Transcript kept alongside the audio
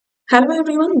Hello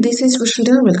everyone, this is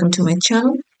Rashida. Welcome to my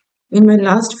channel. In my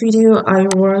last video, I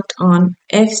worked on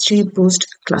XGBoost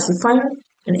Classifier,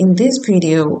 and in this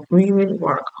video, we will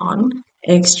work on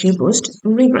XGBoost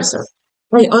Regressor.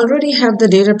 I already have the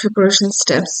data preparation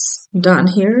steps done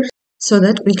here so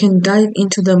that we can dive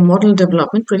into the model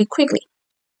development pretty quickly.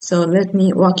 So let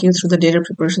me walk you through the data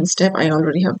preparation step I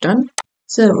already have done.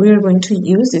 So we are going to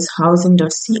use this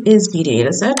housing.csv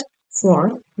dataset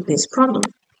for this problem.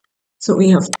 So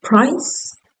we have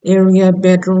price, area,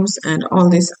 bedrooms, and all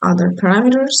these other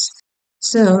parameters.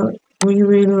 So we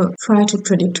will try to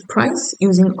predict price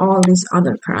using all these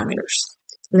other parameters.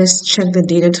 Let's check the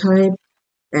data type,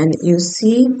 and you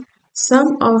see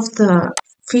some of the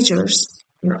features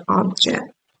are object.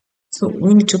 So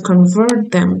we need to convert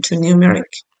them to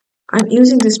numeric. I'm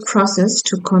using this process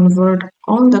to convert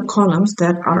all the columns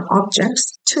that are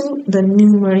objects to the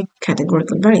numeric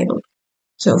categorical variable.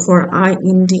 So for I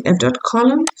in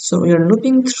df.column, so we are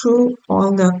looping through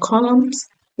all the columns.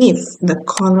 If the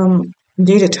column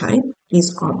data type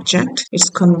is object, it's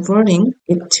converting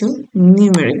it to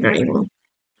numeric variable.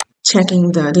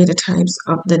 Checking the data types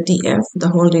of the df, the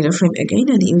whole data frame again,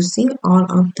 and you see all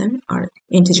of them are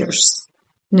integers.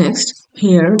 Next,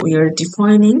 here we are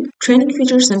defining training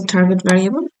features and target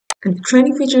variable. And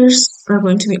training features are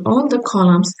going to be all the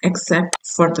columns except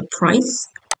for the price,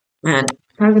 and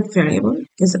target variable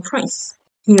is the price.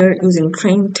 Here, using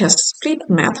train test split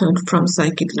method from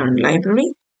sklearn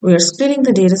library, we are splitting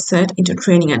the data set into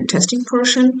training and testing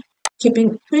portion,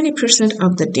 keeping 20%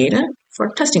 of the data for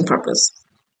testing purpose.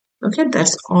 Okay,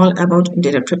 that's all about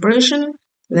data preparation.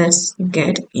 Let's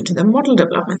get into the model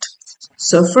development.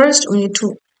 So first, we need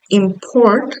to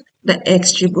import the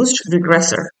XGBoost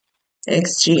Regressor.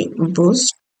 XGBoost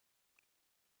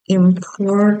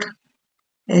import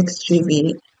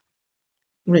XGB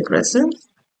Regressor,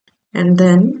 and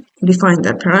then define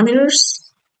the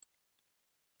parameters.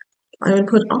 I will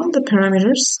put all the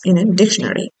parameters in a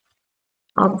dictionary.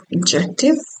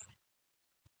 Objective.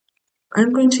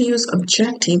 I'm going to use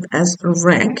objective as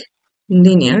reg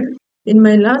linear. In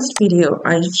my last video,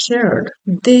 I shared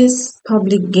this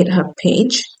public GitHub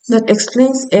page that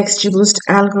explains XGBoost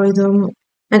algorithm,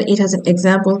 and it has an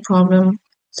example problem,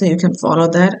 so you can follow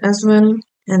that as well.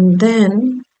 And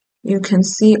then you can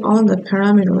see all the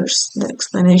parameters, the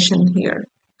explanation here.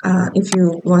 If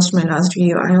you watched my last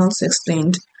video, I also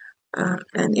explained,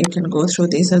 and you can go through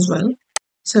this as well.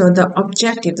 So the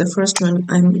objective, the first one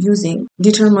I'm using,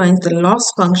 determines the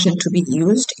loss function to be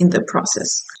used in the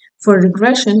process. For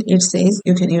regression, it says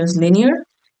you can use linear,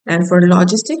 and for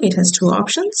logistic, it has two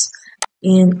options,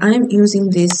 and I'm using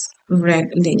this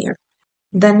reg linear.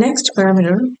 The next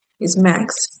parameter is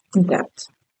max depth.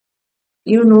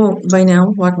 You know by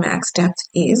now what max depth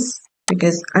is,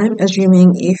 because I'm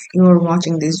assuming if you are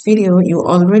watching this video, you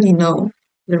already know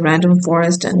the random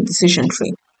forest and decision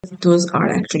tree. Those are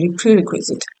actually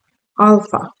prerequisite.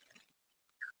 Alpha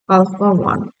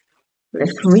 1.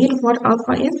 Let's read what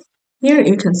alpha is. Here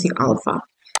you can see alpha.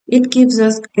 It gives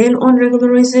us L1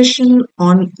 regularization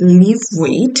on leaf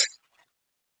weight.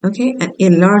 Okay, and a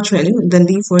large value, the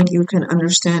leaf weight you can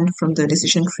understand from the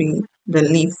decision tree, the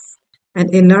leaf.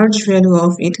 And a large value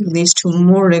of it leads to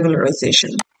more regularization.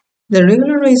 The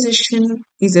regularization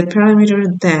is a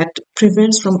parameter that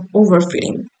prevents from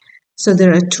overfitting. So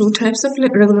there are two types of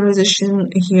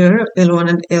regularization here, L1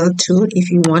 and L2. If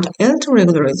you want L2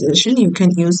 regularization, you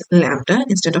can use lambda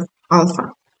instead of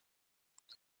alpha.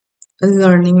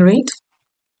 Learning rate.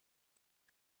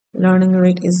 Learning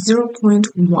rate is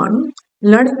 0.1.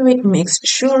 Learning rate makes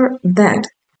sure that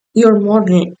your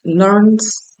model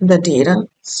learns the data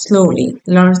slowly,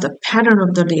 learns the pattern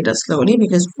of the data slowly,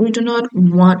 because we do not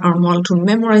want our model to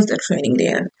memorize the training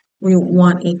data. We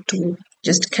want it to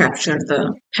just capture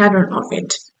the pattern of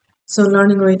it. So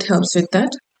learning rate helps with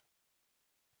that.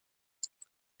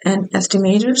 And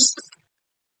estimators.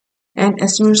 And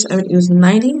estimators, I will use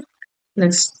 90.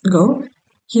 Let's go.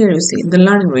 Here you see the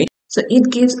learning rate. So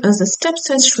it gives us a step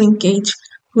size shrinkage,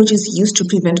 which is used to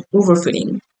prevent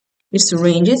overfitting. Its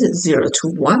range is 0 to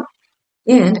 1.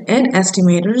 And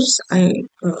estimators, I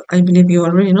believe you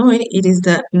already know it. It is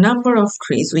the number of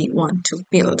trees we want to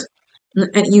build.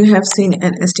 And you have seen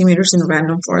estimators in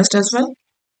random forest as well.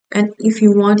 And if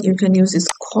you want, you can use this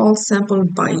call sample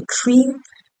by tree,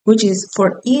 which is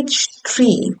for each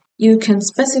tree, you can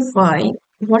specify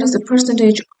what is the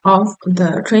percentage of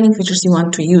the training features you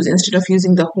want to use instead of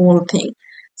using the whole thing.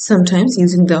 Sometimes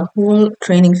using the whole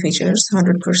training features,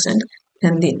 100%,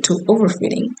 can lead to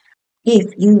overfitting.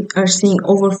 if you are seeing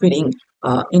overfitting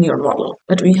in your model.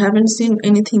 But we haven't seen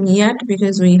anything yet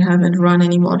because we haven't run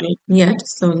any model yet.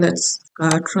 So let's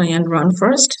try and run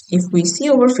first. If we see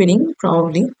overfitting,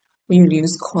 probably we will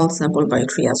use call sample by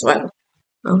tree as well.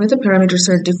 When the parameters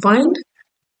are defined,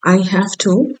 I have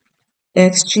to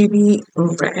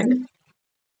XGBoost.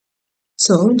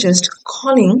 So just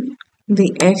calling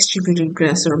the XGBoost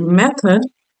Regressor method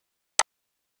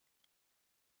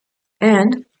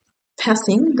and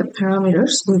passing the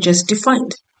parameters we just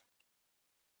defined.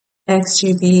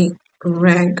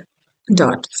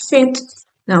 XGBoost.fit.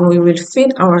 Now we will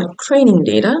fit our training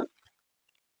data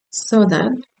so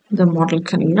that the model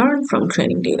can learn from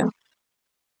training data.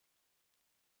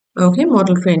 Okay,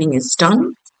 model training is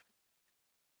done.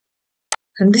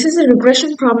 And this is a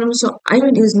regression problem, so I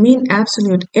will use mean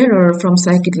absolute error from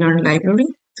sklearn library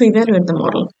to evaluate the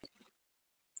model.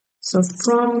 So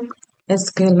from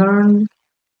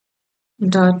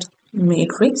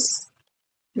sklearn.matrix,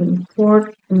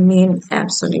 import mean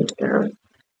absolute error.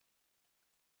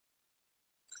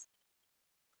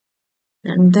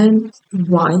 And then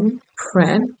while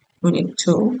pred, we need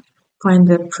to find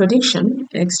the prediction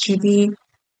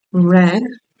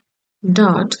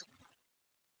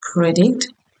XGBoost.predict.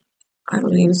 I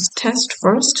will use test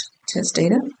first, test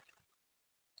data.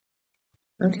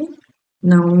 Okay,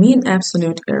 now mean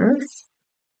absolute error,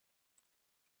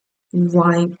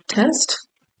 y test,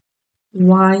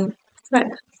 y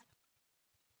pred.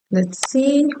 Let's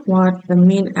see what the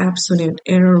mean absolute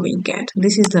error we get.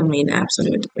 This is the mean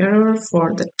absolute error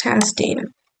for the test data.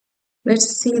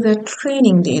 Let's see the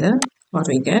training data, what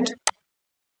we get.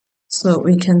 So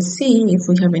we can see if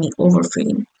we have any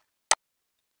overfitting.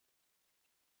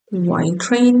 Y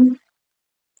train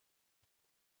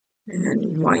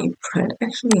and Y pred.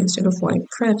 Actually, instead of Y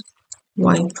pred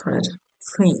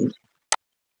train.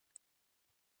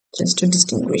 Just to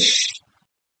distinguish.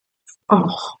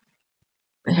 Oh,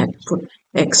 I had put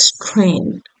X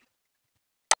train.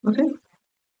 Okay,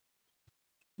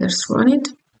 let's run it.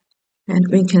 And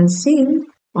we can see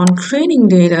on training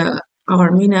data,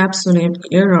 our mean absolute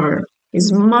error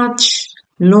is much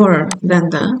lower than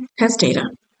the test data.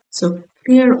 So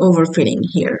clear overfitting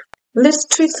here. Let's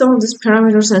tweak some of these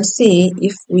parameters and see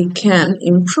if we can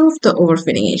improve the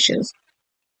overfitting issues.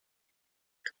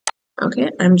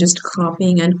 Okay, I'm just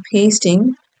copying and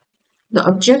pasting. The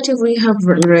objective we have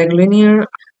reglinear.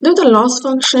 Though the loss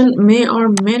function may or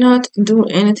may not do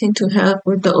anything to help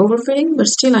with the overfitting, but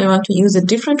still I want to use a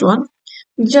different one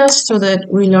just so that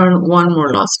we learn one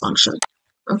more loss function.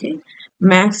 Okay,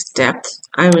 max depth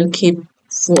I will keep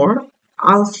 4.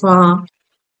 Alpha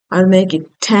I'll make it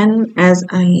 10. As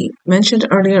I mentioned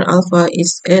earlier, alpha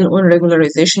is L1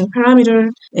 regularization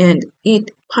parameter and it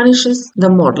punishes the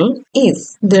model if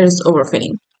there is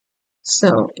overfitting.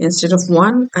 So instead of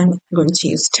 1, I'm going to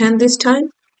use 10 this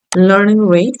time. Learning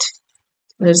rate,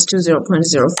 let's do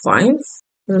 0.05.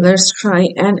 Let's try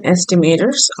an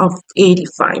estimators of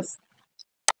 85.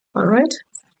 All right,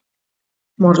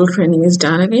 model training is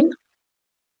done again.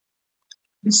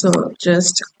 So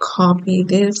just copy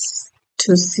this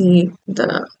to see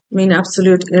the mean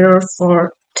absolute error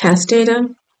for test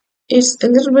data. It's a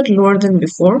little bit lower than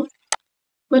before,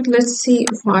 but let's see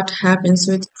what happens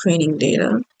with training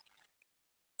data.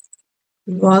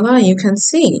 Voila, you can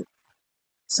see.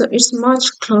 So it's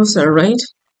much closer, right?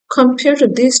 Compared to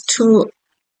these two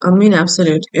mean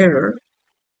absolute error,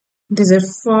 these are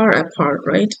far apart,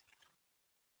 right?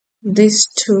 These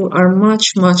two are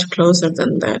much closer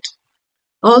than that.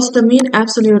 Also, the mean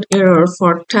absolute error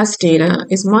for test data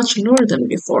is much lower than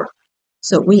before.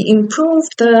 So we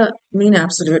improved the mean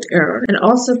absolute error and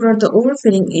also brought the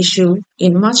overfitting issue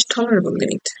in much tolerable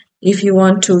limit. If you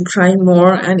want to try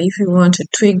more and if you want to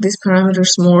tweak these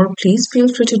parameters more, please feel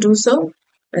free to do so.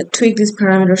 Tweak these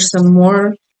parameters some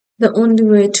more. The only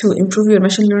way to improve your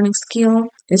machine learning skill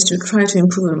is to try to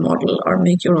improve a model or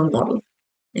make your own model.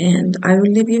 And I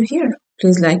will leave you here.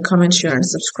 Please like, comment, share, and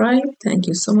subscribe. Thank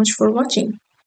you so much for watching.